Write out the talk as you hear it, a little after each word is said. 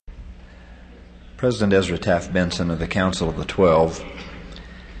President Ezra Taft Benson of the Council of the 12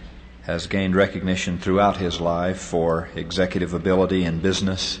 has gained recognition throughout his life for executive ability in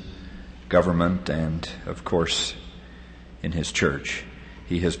business, government, and, of course, in his church.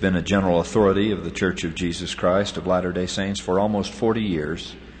 He has been a general authority of the Church of Jesus Christ of Latter-day Saints for almost 40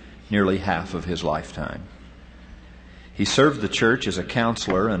 years, nearly half of his lifetime. He served the church as a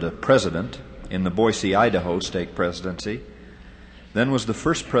counselor and a president in the Boise, Idaho stake presidency, then was the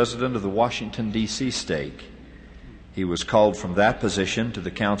first president of the Washington, D.C. stake. He was called from that position to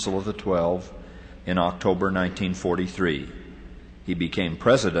the Council of the 12 in October 1943. He became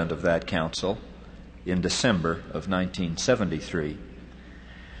president of that council in December of 1973.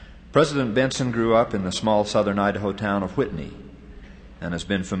 President Benson grew up in the small southern Idaho town of Whitney and has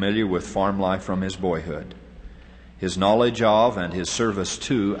been familiar with farm life from his boyhood. His knowledge of and his service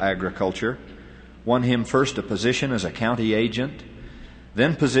to agriculture won him first a position as a county agent,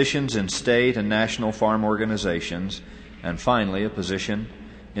 then positions in state and national farm organizations, and finally a position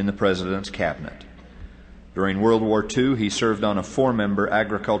in the President's cabinet. During World War II, he served on a 4-member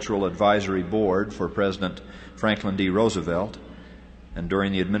agricultural advisory board for President Franklin D. Roosevelt, and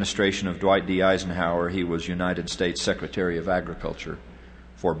during the administration of Dwight D. Eisenhower, he was United States Secretary of Agriculture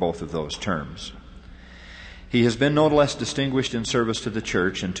for both of those terms. He has been no less distinguished in service to the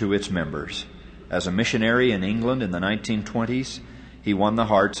church and to its members. As a missionary in England in the 1920s, he won the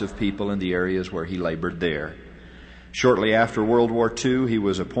hearts of people in the areas where he labored there. Shortly after World War II, he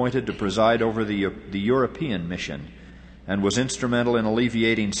was appointed to preside over the European mission and was instrumental in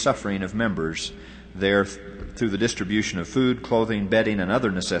alleviating suffering of members there through the distribution of food, clothing, bedding, and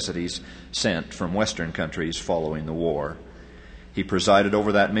other necessities sent from Western countries following the war. He presided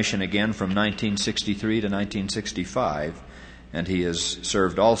over that mission again from 1963 to 1965, and he has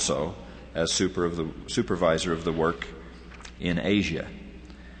served also as supervisor of the work in Asia.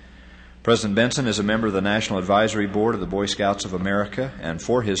 President Benson is a member of the National Advisory Board of the Boy Scouts of America, and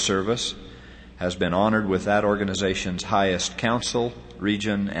for his service has been honored with that organization's highest council,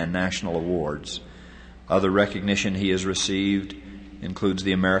 region, and national awards. Other recognition he has received includes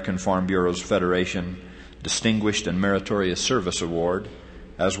the American Farm Bureau's Federation Distinguished and Meritorious Service Award,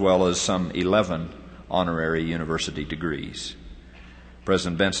 as well as some 11 honorary university degrees.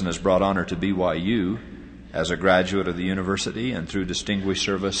 President Benson has brought honor to BYU as a graduate of the university and through distinguished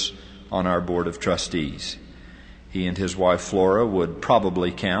service on our Board of Trustees. He and his wife Flora would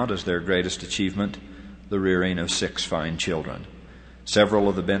probably count as their greatest achievement the rearing of 6 fine children. Several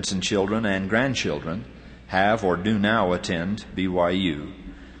of the Benson children and grandchildren have or do now attend BYU.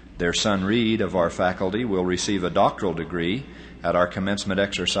 Their son Reed of our faculty will receive a doctoral degree at our commencement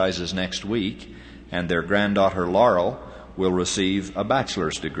exercises next week, and their granddaughter Laurel will receive a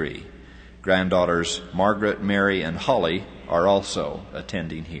bachelor's degree. Granddaughters Margaret, Mary, and Holly are also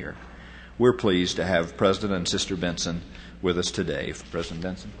attending here. We're pleased to have President and Sister Benson with us today. President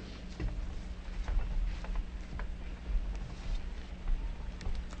Benson.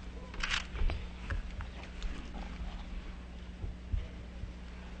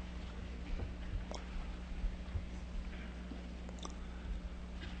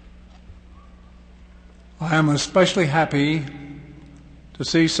 I am especially happy to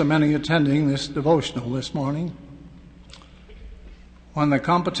see so many attending this devotional this morning when the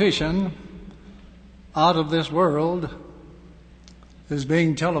competition out of this world is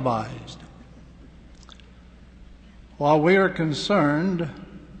being televised. While we are concerned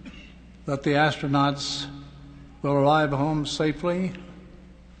that the astronauts will arrive home safely,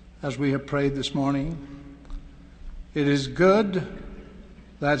 as we have prayed this morning, it is good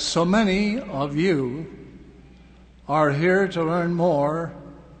that so many of you are here to learn more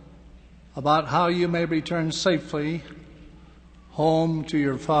about how you may return safely home to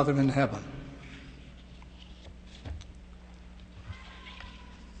your Father in heaven.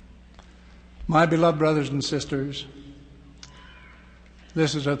 My beloved brothers and sisters,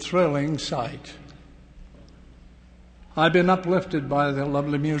 this is a thrilling sight. I've been uplifted by the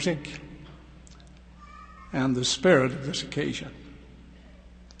lovely music and the spirit of this occasion.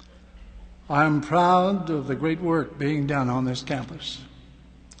 I am proud of the great work being done on this campus.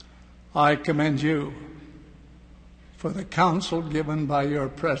 I commend you for the counsel given by your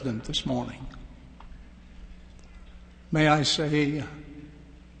president this morning. May I say,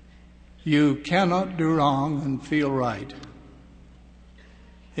 you cannot do wrong and feel right.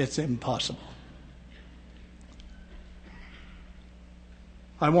 It's impossible.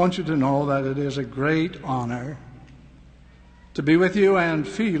 I want you to know that it is a great honor to be with you and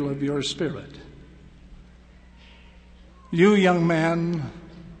feel of your spirit. You young men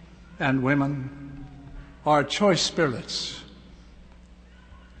and women are choice spirits.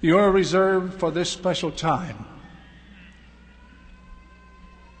 You are reserved for this special time.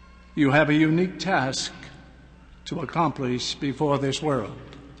 You have a unique task to accomplish before this world.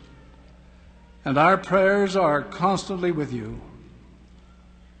 And our prayers are constantly with you,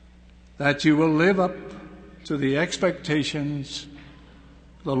 that you will live up to the expectations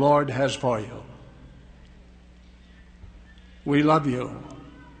the Lord has for you. We love you.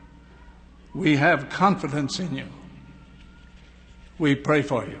 We have confidence in you. We pray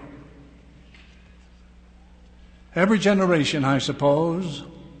for you. Every generation, I suppose,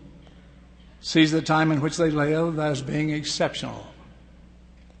 sees the time in which they live as being exceptional.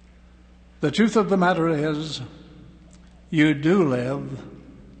 The truth of the matter is, you do live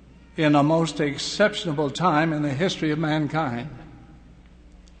in a most exceptional time in the history of mankind.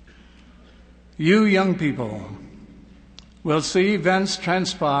 You young people will see events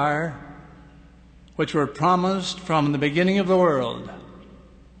transpire which were promised from the beginning of the world.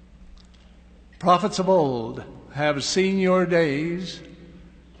 Prophets of old have seen your days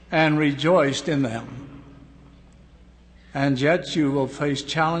and rejoiced in them. And yet you will face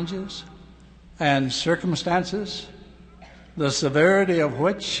challenges and circumstances, the severity of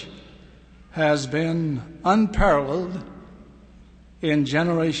which has been unparalleled in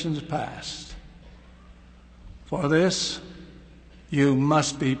generations past. For this, you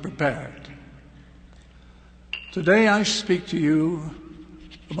must be prepared. Today I speak to you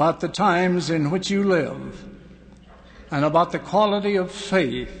about the times in which you live and about the quality of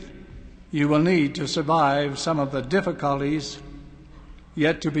faith you will need to survive some of the difficulties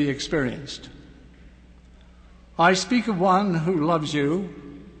yet to be experienced. I speak of one who loves you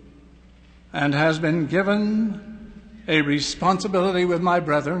and has been given a responsibility with my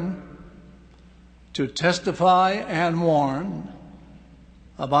brethren to testify and warn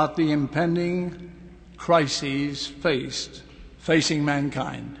about the impending crises facing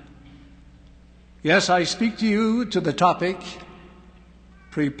mankind. Yes, I speak to you to the topic,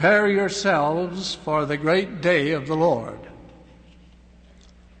 prepare yourselves for the great day of the Lord.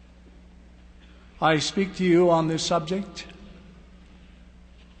 I speak to you on this subject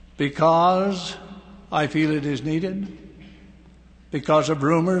because I feel it is needed, because of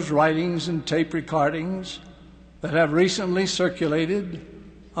rumors, writings, and tape recordings that have recently circulated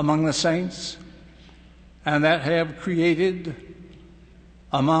among the saints and that have created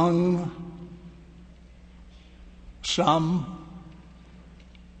among some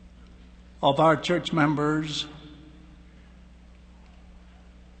of our church members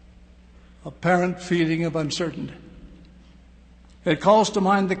apparent feeling of uncertainty. It calls to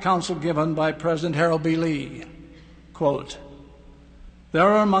mind the counsel given by President Harold B. Lee. Quote, "There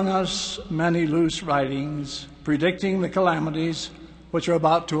are among us many loose writings predicting the calamities which are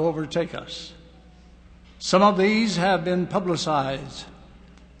about to overtake us. Some of these have been publicized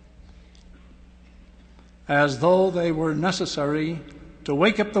as though they were necessary to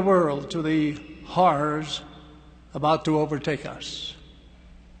wake up the world to the horrors about to overtake us.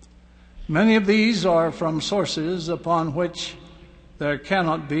 Many of these are from sources upon which there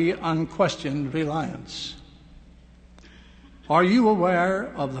cannot be unquestioned reliance. Are you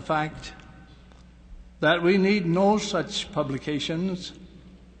aware of the fact that we need no such publications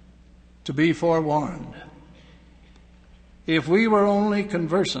to be forewarned? If we were only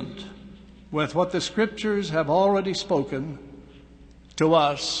conversant with what the Scriptures have already spoken to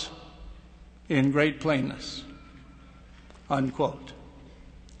us in great plainness." Unquote.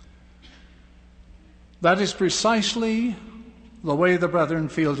 That is precisely the way the brethren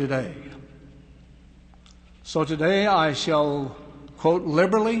feel today. So today I shall quote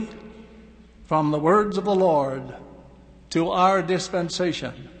liberally from the words of the Lord to our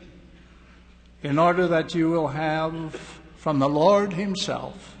dispensation, in order that you will have from the Lord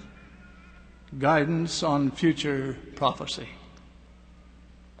Himself guidance on future prophecy.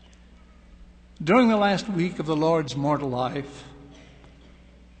 During the last week of the Lord's mortal life,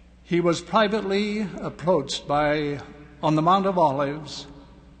 He was privately approached on the Mount of Olives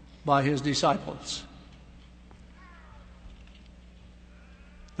by His disciples.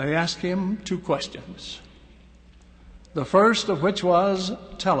 They asked Him 2 questions. The first of which was,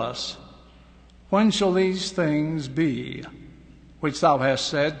 "Tell us, when shall these things be, which thou hast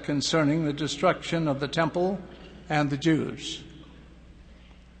said concerning the destruction of the temple and the Jews?"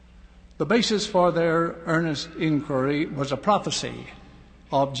 The basis for their earnest inquiry was a prophecy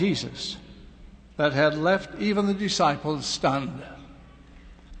of Jesus that had left even the disciples stunned.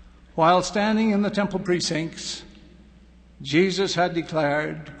 While standing in the temple precincts, Jesus had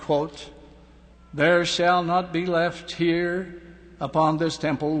declared, quote, "There shall not be left here upon this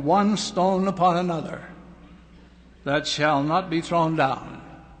temple one stone upon another that shall not be thrown down,"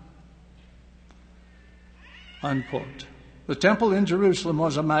 unquote. The temple in Jerusalem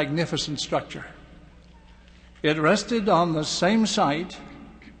was a magnificent structure. It rested on the same site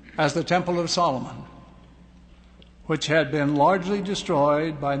as the Temple of Solomon, which had been largely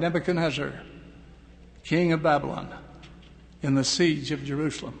destroyed by Nebuchadnezzar, king of Babylon, in the siege of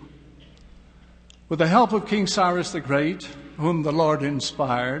Jerusalem. With the help of King Cyrus the Great, whom the Lord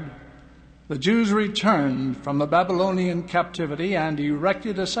inspired, the Jews returned from the Babylonian captivity and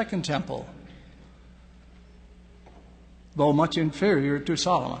erected a second temple, though much inferior to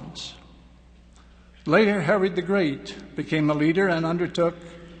Solomon's. Later, Herod the Great became the leader and undertook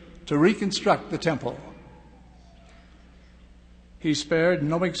to reconstruct the temple. He spared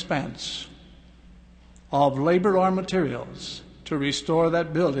no expense of labor or materials to restore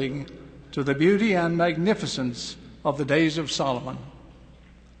that building to the beauty and magnificence of the days of Solomon.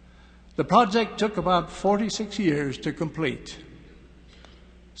 The project took about 46 years to complete,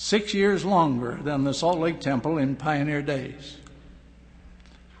 6 years longer than the Salt Lake Temple in pioneer days.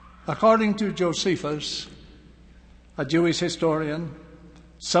 According to Josephus, a Jewish historian,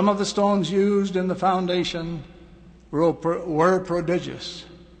 some of the stones used in the foundation were prodigious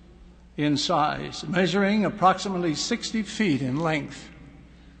in size, measuring approximately 60 feet in length.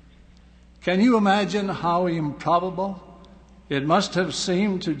 Can you imagine how improbable it must have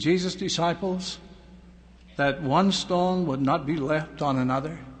seemed to Jesus' disciples that one stone would not be left on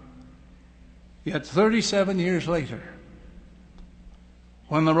another? Yet 37 years later,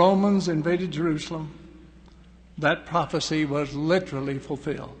 when the Romans invaded Jerusalem, that prophecy was literally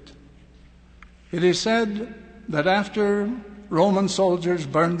fulfilled. It is said that after Roman soldiers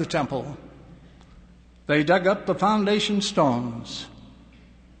burned the temple, they dug up the foundation stones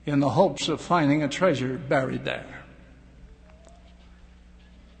in the hopes of finding a treasure buried there.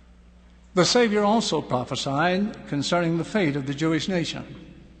 The Savior also prophesied concerning the fate of the Jewish nation.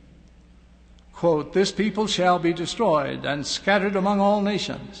 Quote, "This people shall be destroyed and scattered among all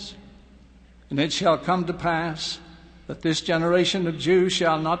nations. And it shall come to pass that this generation of Jews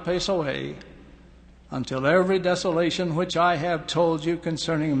shall not pass away until every desolation which I have told you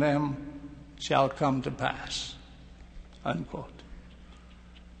concerning them shall come to pass." Unquote.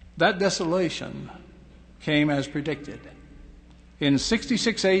 That desolation came as predicted. In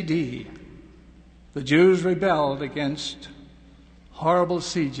 66 AD, the Jews rebelled against horrible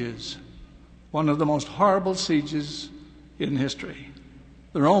sieges, one of the most horrible sieges in history.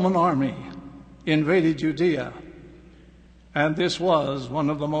 The Roman army invaded Judea, and this was one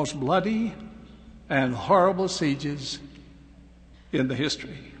of the most bloody and horrible sieges in the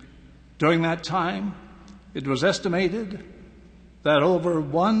history. During that time, it was estimated that over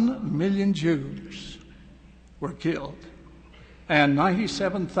 1 million Jews were killed, and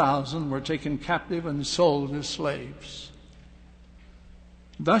 97,000 were taken captive and sold as slaves.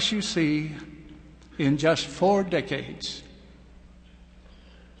 Thus you see, in just 4 decades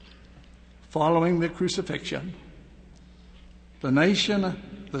following the crucifixion, the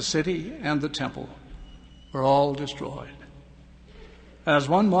nation, the city, and the temple were all destroyed. As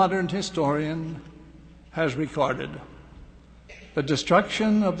one modern historian has recorded, the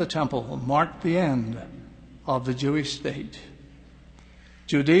destruction of the temple marked the end of the Jewish state.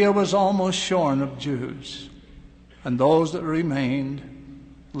 Judea was almost shorn of Jews, and those that remained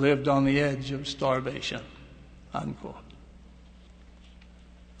lived on the edge of starvation. Unquote.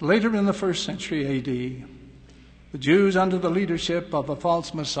 Later in the 1st century AD, the Jews, under the leadership of a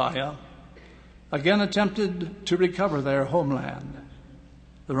false Messiah, again attempted to recover their homeland.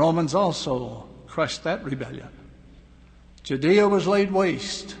 The Romans also crushed that rebellion. Judea was laid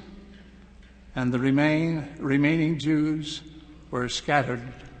waste, and the remaining Jews were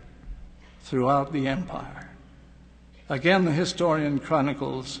scattered throughout the empire. Again, the historian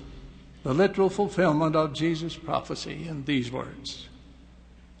chronicles the literal fulfillment of Jesus' prophecy in these words: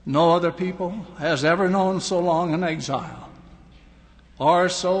 "No other people has ever known so long an exile, or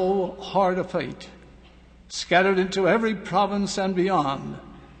so hard a fate, scattered into every province and beyond,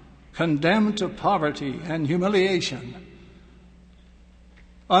 condemned to poverty and humiliation,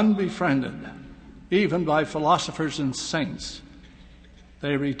 unbefriended even by philosophers and saints.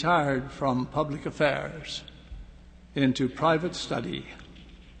 They retired from public affairs into private study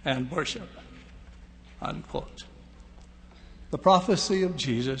and worship." Unquote. The prophecy of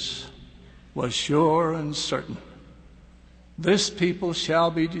Jesus was sure and certain. "This people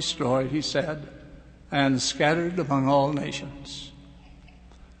shall be destroyed," he said, "and scattered among all nations."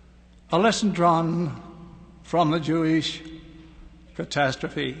 A lesson drawn from the Jewish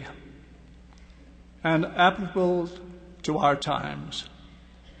catastrophe and applicable to our times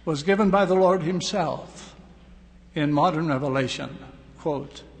was given by the Lord himself in modern revelation.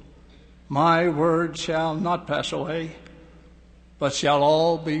 Quote, my word shall not pass away, but shall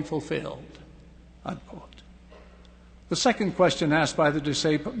all be fulfilled. Unquote. The second question asked by the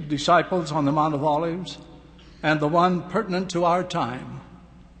disciples on the Mount of Olives, and the one pertinent to our time,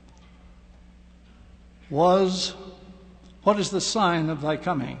 was, what is the sign of thy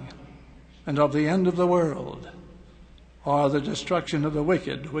coming and of the end of the world, or the destruction of the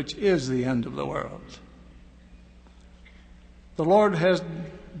wicked, which is the end of the world? The Lord has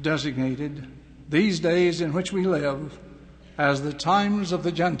designated these days in which we live as the times of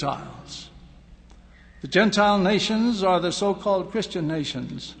the Gentiles. The Gentile nations are the so-called Christian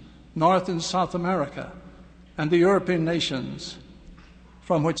nations, North and South America, and the European nations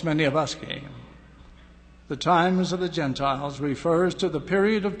from which many of us came. The times of the Gentiles refers to the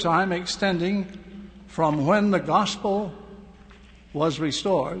period of time extending from when the gospel was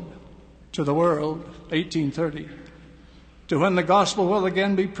restored to the world, 1830, to when the gospel will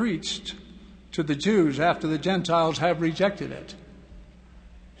again be preached to the Jews after the Gentiles have rejected it.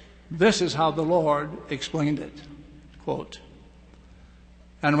 This is how the Lord explained it. Quote,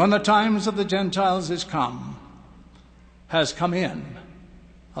 and when the times of the Gentiles has come in,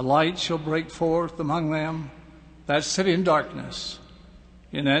 a light shall break forth among them that sit in darkness,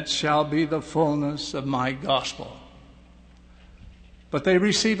 and it shall be the fullness of my gospel. But they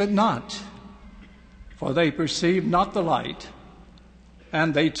receive it not, for they perceive not the light,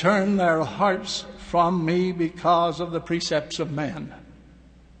 and they turn their hearts from me because of the precepts of men.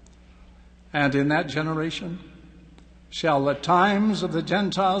 And in that generation shall the times of the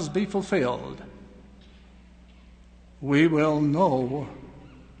Gentiles be fulfilled. We will know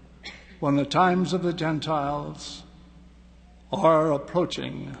when the times of the Gentiles are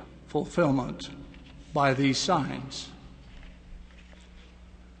approaching fulfillment by these signs.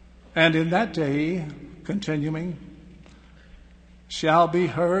 And in that day, continuing, shall be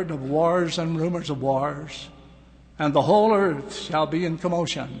heard of wars and rumors of wars, and the whole earth shall be in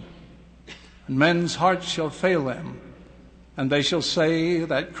commotion, and men's hearts shall fail them, and they shall say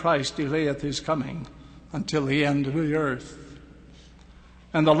that Christ delayeth his coming until the end of the earth.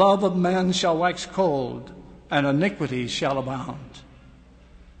 And the love of men shall wax cold, and iniquity shall abound.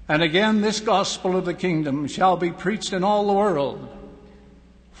 And again this gospel of the kingdom shall be preached in all the world,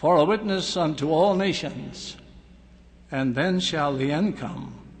 for a witness unto all nations, and then shall the end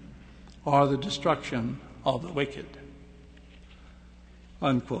come, or the destruction of the wicked.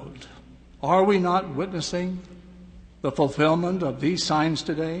 Unquote. Are we not witnessing the fulfillment of these signs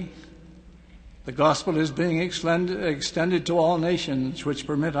today? The gospel is being extended to all nations which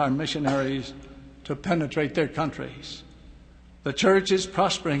permit our missionaries to penetrate their countries. The church is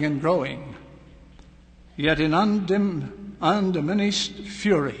prospering and growing, yet in undiminished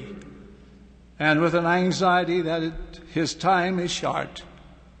fury, and with an anxiety that his time is short.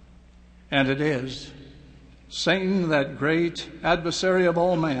 And it is. Satan, that great adversary of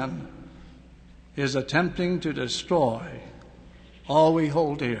all men, is attempting to destroy all we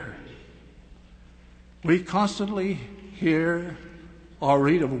hold dear. We constantly hear or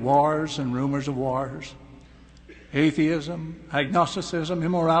read of wars and rumors of wars. Atheism, agnosticism,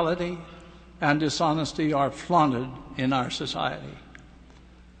 immorality, and dishonesty are flaunted in our society.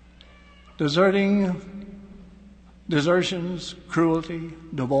 Desertions, cruelty,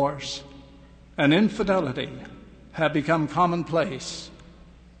 divorce, and infidelity have become commonplace,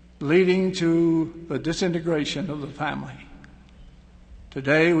 leading to the disintegration of the family.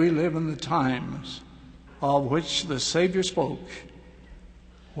 Today we live in the times of which the Savior spoke,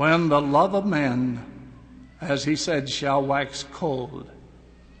 when the love of men, as he said, shall wax cold,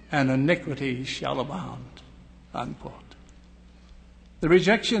 and iniquity shall abound. Unquote. The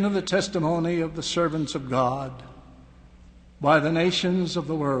rejection of the testimony of the servants of God by the nations of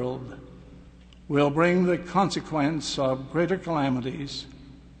the world will bring the consequence of greater calamities,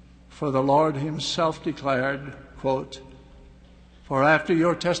 for the Lord himself declared, quote, for after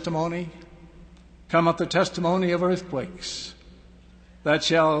your testimony cometh the testimony of earthquakes, that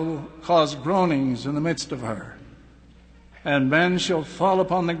shall cause groanings in the midst of her. And men shall fall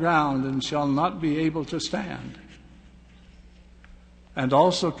upon the ground, and shall not be able to stand. And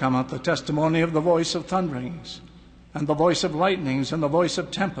also cometh the testimony of the voice of thunderings, and the voice of lightnings, and the voice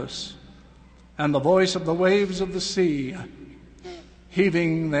of tempests, and the voice of the waves of the sea,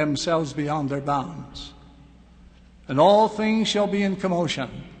 heaving themselves beyond their bounds. And all things shall be in commotion,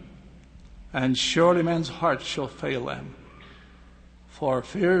 and surely men's hearts shall fail them. For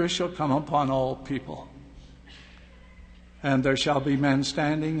fear shall come upon all people. And there shall be men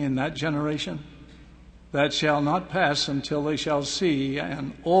standing in that generation that shall not pass until they shall see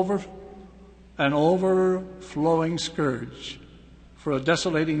an overflowing scourge for a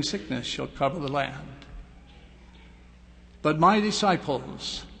desolating sickness shall cover the land. But my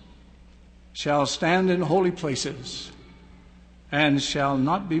disciples shall stand in holy places and shall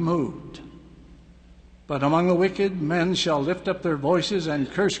not be moved. But among the wicked men shall lift up their voices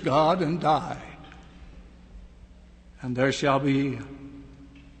and curse God and die. And there shall be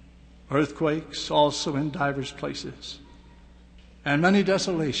earthquakes also in divers places, and many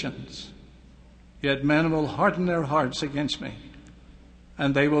desolations. Yet men will harden their hearts against me,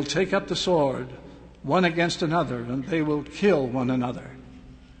 and they will take up the sword, one against another, and they will kill one another."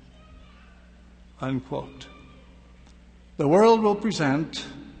 Unquote. The world will present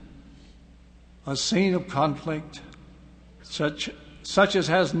a scene of conflict such as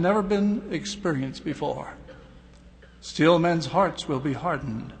has never been experienced before. Still, men's hearts will be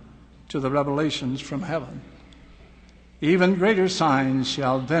hardened to the revelations from heaven. Even greater signs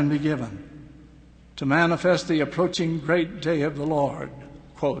shall then be given to manifest the approaching great day of the Lord.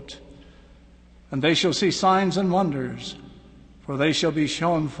 Quote, "And they shall see signs and wonders, for they shall be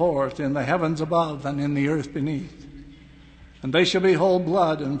shown forth in the heavens above and in the earth beneath. And they shall behold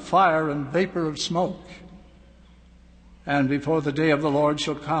blood and fire and vapor of smoke. And before the day of the Lord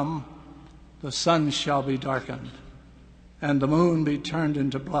shall come, the sun shall be darkened, and the moon be turned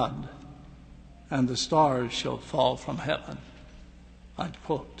into blood, and the stars shall fall from heaven."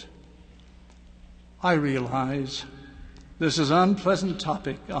 Unquote. I realize this is an unpleasant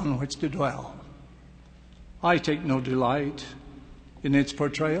topic on which to dwell. I take no delight in its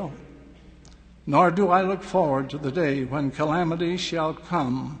portrayal, nor do I look forward to the day when calamity shall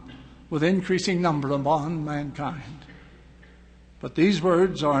come with increasing number upon mankind. But these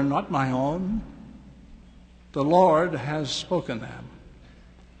words are not my own. The Lord has spoken them.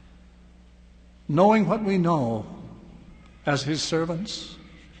 Knowing what we know as his servants,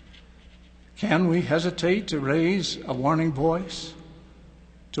 can we hesitate to raise a warning voice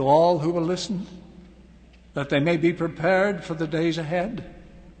to all who will listen, that they may be prepared for the days ahead?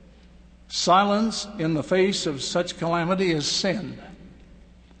 Silence in the face of such calamity is sin.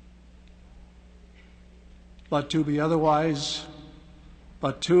 But to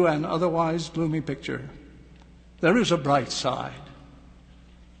an otherwise gloomy picture, there is a bright side.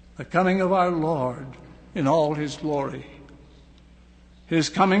 The coming of our Lord in all his glory. His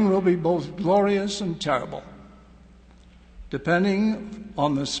coming will be both glorious and terrible, depending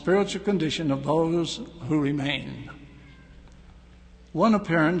on the spiritual condition of those who remain. One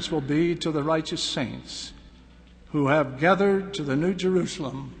appearance will be to the righteous saints who have gathered to the New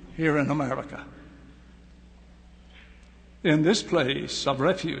Jerusalem here in America. In this place of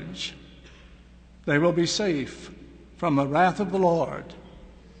refuge, they will be safe from the wrath of the Lord,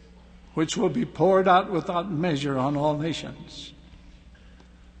 which will be poured out without measure on all nations.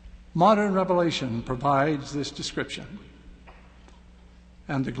 Modern revelation provides this description.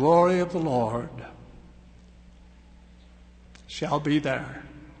 And the glory of the Lord shall be there,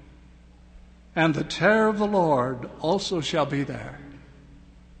 and the terror of the Lord also shall be there,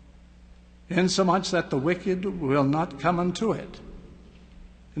 insomuch that the wicked will not come unto it,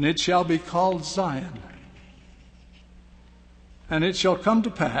 and it shall be called Zion. And it shall come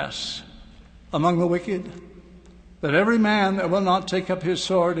to pass among the wicked that every man that will not take up his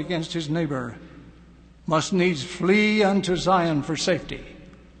sword against his neighbor must needs flee unto Zion for safety.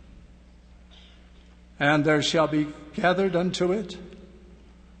 And there shall be gathered unto it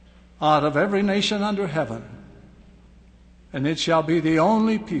out of every nation under heaven, and it shall be the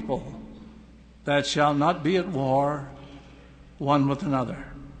only people that shall not be at war one with another.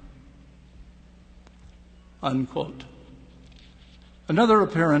 Unquote. Another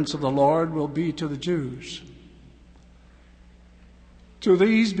appearance of the Lord will be to the Jews. To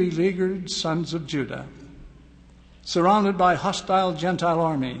these beleaguered sons of Judah, surrounded by hostile Gentile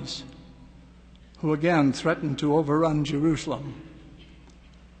armies, who again threaten to overrun Jerusalem,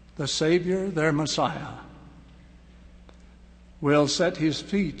 the Savior, their Messiah, will set his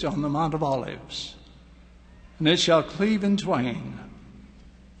feet on the Mount of Olives, and it shall cleave in twain,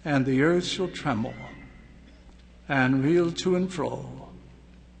 and the earth shall tremble, and reel to and fro,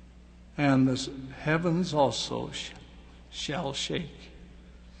 and the heavens also shall shake.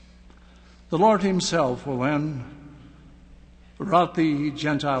 The Lord himself will then rout the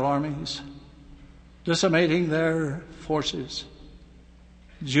Gentile armies, decimating their forces.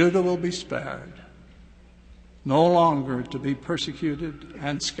 Judah will be spared, no longer to be persecuted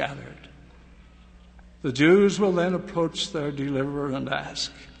and scattered. The Jews will then approach their deliverer and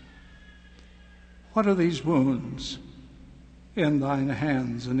ask, "What are these wounds in thine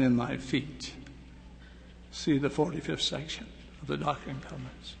hands and in thy feet?" See the 45th section of the Doctrine and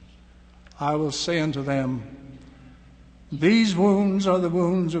Covenants. I will say unto them, These wounds are the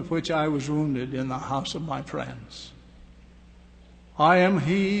wounds of which I was wounded in the house of my friends. I am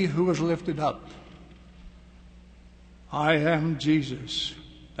he who was lifted up. I am Jesus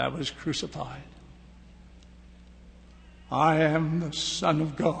that was crucified. I am the Son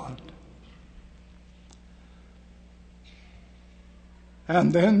of God.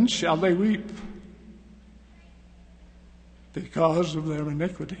 And then shall they weep because of their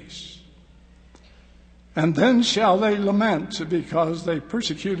iniquities. And then shall they lament because they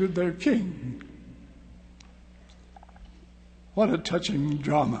persecuted their king. What a touching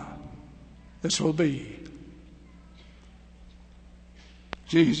drama this will be.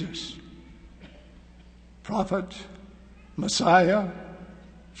 Jesus, prophet, Messiah,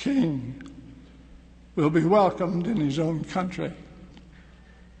 King, will be welcomed in his own country.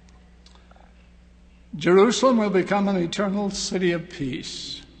 Jerusalem will become an eternal city of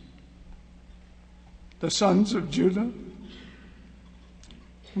peace. The sons of Judah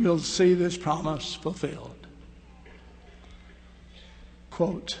will see this promise fulfilled.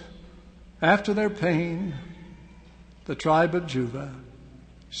 Quote, after their pain, the tribe of Judah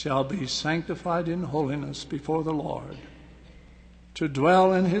shall be sanctified in holiness before the Lord, to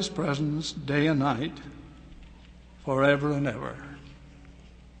dwell in his presence day and night, forever and ever.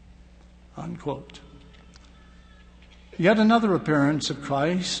 Unquote. Yet another appearance of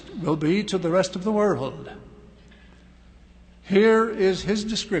Christ will be to the rest of the world. Here is his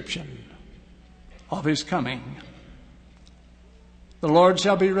description of his coming. The Lord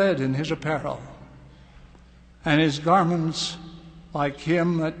shall be red in his apparel, and his garments like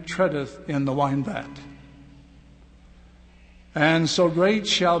him that treadeth in the winevat. And so great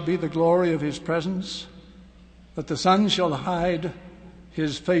shall be the glory of his presence, that the sun shall hide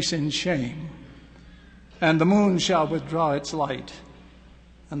his face in shame, and the moon shall withdraw its light,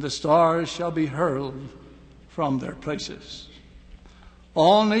 and the stars shall be hurled from their places.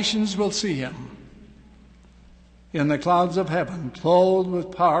 All nations will see him in the clouds of heaven, clothed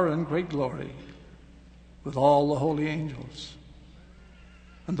with power and great glory, with all the holy angels.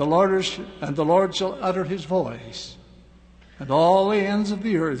 And the Lord shall utter his voice, and all the ends of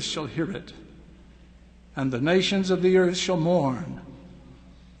the earth shall hear it. And the nations of the earth shall mourn,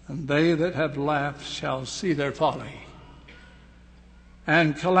 and they that have laughed shall see their folly.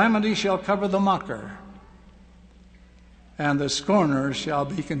 And calamity shall cover the mocker, and the scorner shall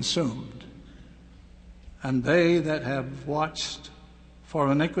be consumed. And they that have watched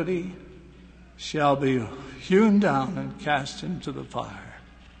for iniquity shall be hewn down and cast into the fire.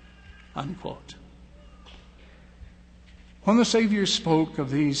 Unquote. When the Savior spoke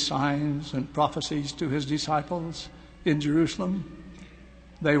of these signs and prophecies to his disciples in Jerusalem,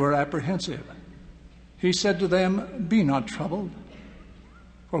 they were apprehensive. He said to them, be not troubled,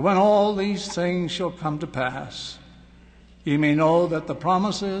 for when all these things shall come to pass, ye may know that the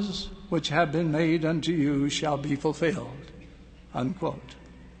promises which have been made unto you shall be fulfilled. Unquote.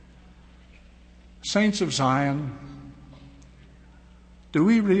 Saints of Zion, do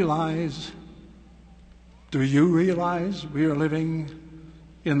you realize we are living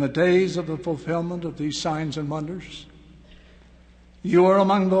in the days of the fulfillment of these signs and wonders? You are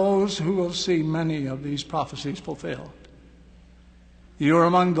among those who will see many of these prophecies fulfilled. You are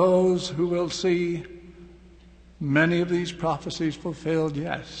among those who will see many of these prophecies fulfilled,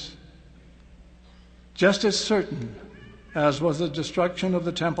 yes. Just as certain as was the destruction of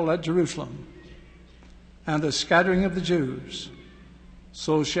the temple at Jerusalem and the scattering of the Jews,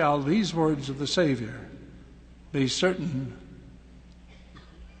 so shall these words of the Savior be certain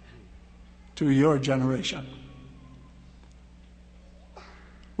to your generation.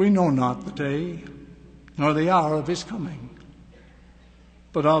 We know not the day nor the hour of his coming,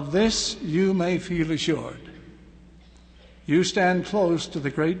 but of this you may feel assured. You stand close to the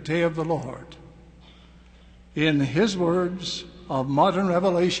great day of the Lord. In his words of modern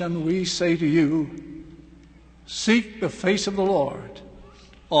revelation, we say to you, seek the face of the Lord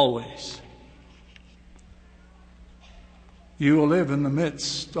always. You will live in the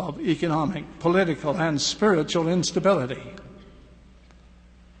midst of economic, political, and spiritual instability.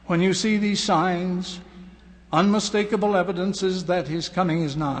 When you see these signs, unmistakable evidences that his coming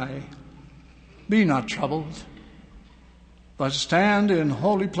is nigh, be not troubled, but stand in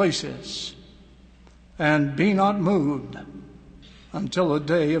holy places, and be not moved until the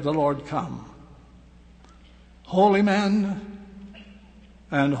day of the Lord come. Holy men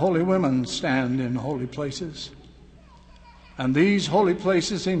and holy women stand in holy places, and these holy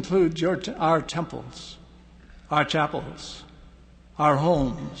places include our temples, our chapels, our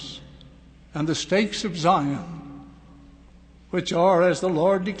homes, and the stakes of Zion, which are, as the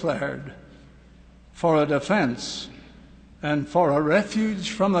Lord declared, for a defense and for a refuge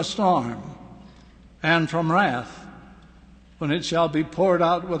from the storm and from wrath, when it shall be poured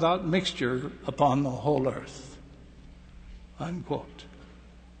out without mixture upon the whole earth." Unquote.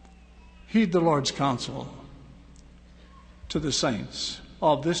 Heed the Lord's counsel to the saints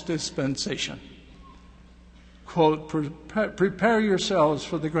of this dispensation. Quote, "Prepare yourselves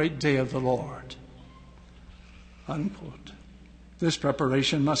for the great day of the Lord." Unquote. This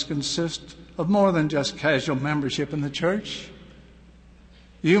preparation must consist of more than just casual membership in the church.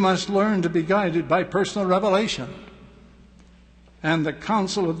 You must learn to be guided by personal revelation and the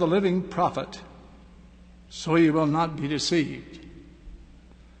counsel of the living prophet, so you will not be deceived.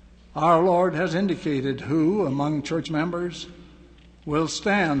 Our Lord has indicated who among church members will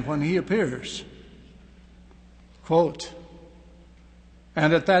stand when he appears. Quote,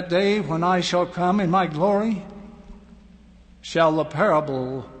 "And at that day when I shall come in my glory, shall the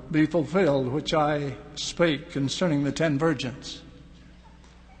parable be fulfilled which I spake concerning the 10 virgins.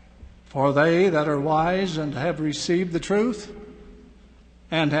 For they that are wise and have received the truth,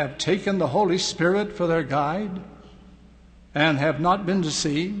 and have taken the Holy Spirit for their guide, and have not been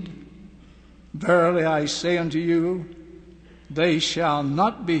deceived, verily I say unto you, they shall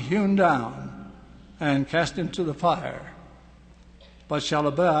not be hewn down and cast into the fire, but shall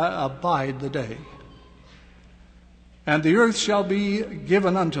abide the day. And the earth shall be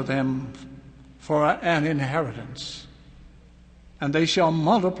given unto them for an inheritance, and they shall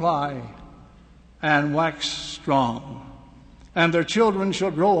multiply and wax strong, and their children shall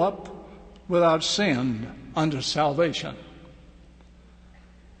grow up without sin unto salvation.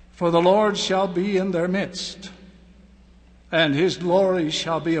 For the Lord shall be in their midst, and his glory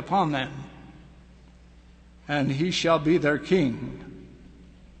shall be upon them, and he shall be their king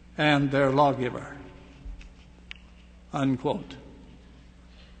and their lawgiver." Unquote.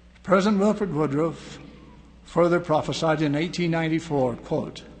 President Wilford Woodruff further prophesied in 1894,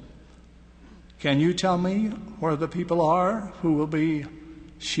 quote, "Can you tell me where the people are who will be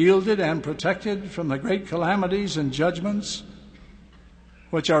shielded and protected from the great calamities and judgments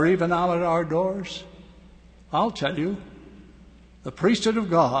which are even now at our doors? I'll tell you, the priesthood of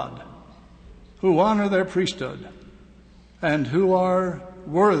God, who honor their priesthood and who are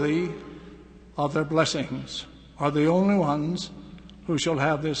worthy of their blessings, are the only ones who shall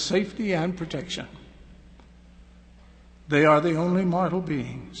have this safety and protection. They are the only mortal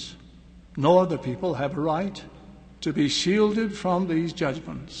beings. No other people have a right to be shielded from these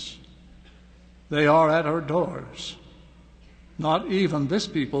judgments. They are at our doors. Not even this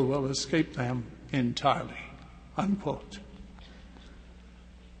people will escape them entirely." Unquote.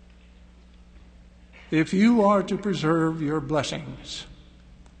 If you are to preserve your blessings,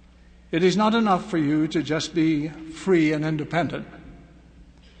 it is not enough for you to just be free and independent,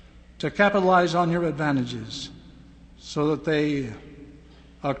 to capitalize on your advantages so that they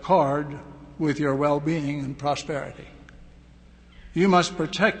accord with your well-being and prosperity. You must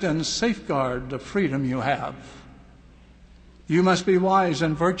protect and safeguard the freedom you have. You must be wise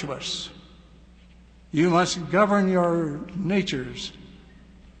and virtuous. You must govern your natures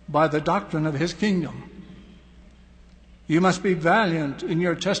by the doctrine of his kingdom. You must be valiant in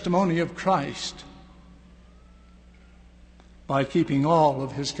your testimony of Christ by keeping all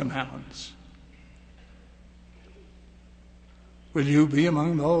of his commandments. Will you be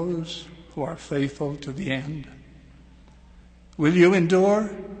among those who are faithful to the end? Will you endure?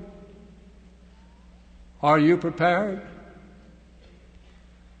 Are you prepared?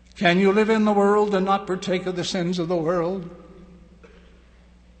 Can you live in the world and not partake of the sins of the world?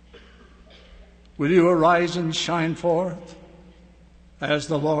 Will you arise and shine forth as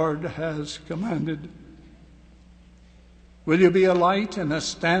the Lord has commanded? Will you be a light and a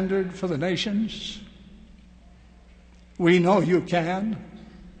standard for the nations? We know you can.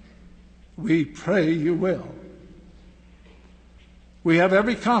 We pray you will. We have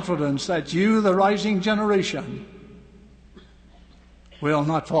every confidence that you, the rising generation, will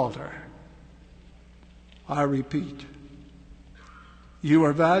not falter. I repeat, you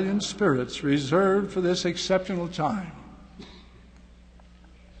are valiant spirits reserved for this exceptional time.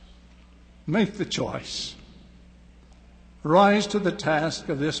 Make the choice. Rise to the task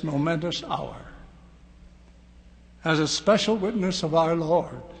of this momentous hour as a special witness of our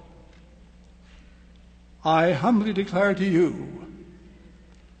Lord. I humbly declare to you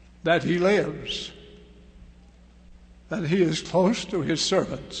that he lives, that he is close to his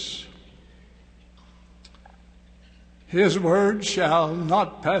servants. His word shall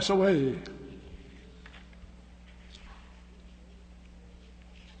not pass away,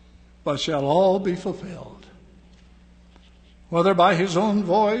 but shall all be fulfilled, whether by his own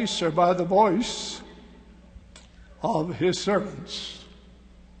voice or by the voice of his servants.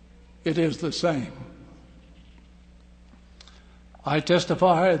 It is the same. I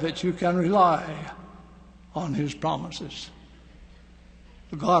testify that you can rely on his promises.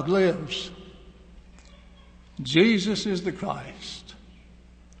 God lives. Jesus is the Christ.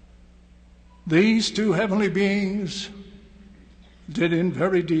 These two heavenly beings did in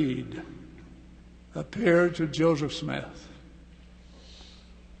very deed appear to Joseph Smith.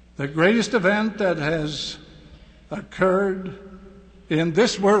 The greatest event that has occurred in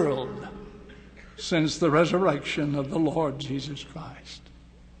this world since the resurrection of the Lord Jesus Christ.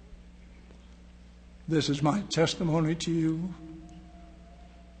 This is my testimony to you,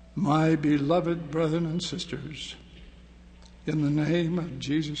 my beloved brethren and sisters, in the name of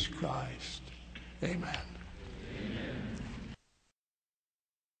Jesus Christ. Amen.